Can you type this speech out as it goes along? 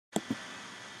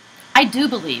I do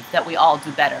believe that we all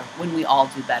do better when we all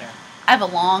do better. I have a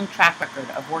long track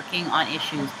record of working on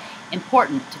issues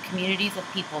important to communities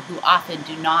of people who often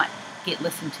do not get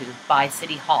listened to by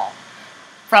City Hall.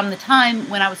 From the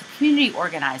time when I was a community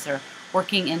organizer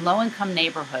working in low-income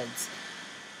neighborhoods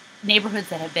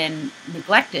that have been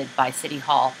neglected by City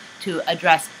Hall to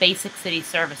address basic city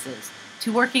services,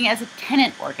 to working as a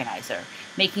tenant organizer,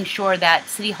 making sure that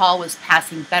City Hall was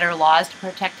passing better laws to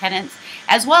protect tenants,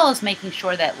 as well as making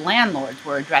sure that landlords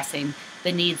were addressing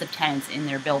the needs of tenants in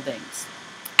their buildings.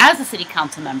 As a City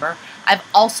Council member, I've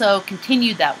also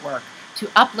continued that work to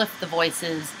uplift the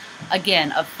voices,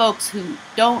 again, of folks who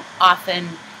don't often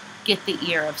get the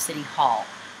ear of City Hall.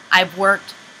 I've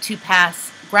worked to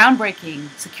pass groundbreaking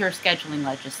secure scheduling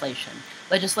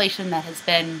legislation that has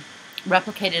been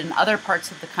replicated in other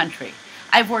parts of the country.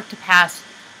 I've worked to pass,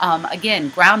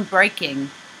 again, groundbreaking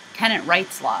tenant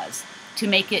rights laws to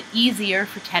make it easier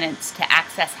for tenants to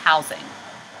access housing.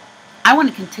 I want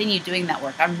to continue doing that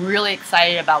work. I'm really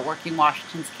excited about working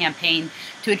Washington's campaign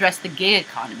to address the gig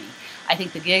economy. I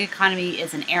think the gig economy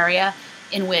is an area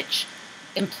in which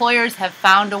employers have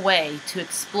found a way to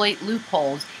exploit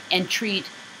loopholes and treat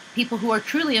people who are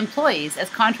truly employees as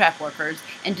contract workers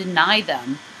and deny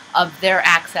them of their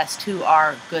access to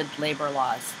our good labor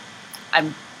laws.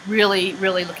 I'm really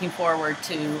looking forward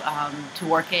to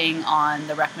working on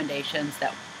the recommendations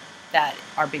that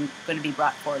are going to be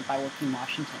brought forward by Working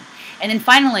Washington. And then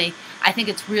finally, I think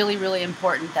it's really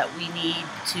important that we need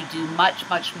to do much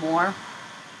more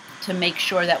to make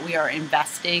sure that we are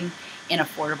investing in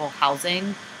affordable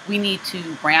housing. We need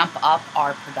to ramp up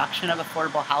our production of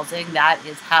affordable housing. That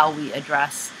is how we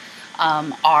address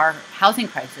our housing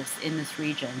crisis in this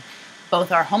region,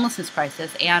 both our homelessness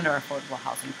crisis and our affordable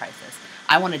housing crisis.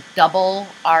 I want to double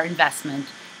our investment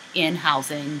in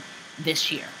housing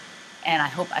this year. And I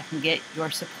hope I can get your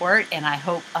support, and I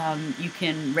hope you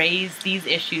can raise these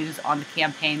issues on the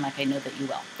campaign like I know that you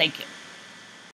will. Thank you.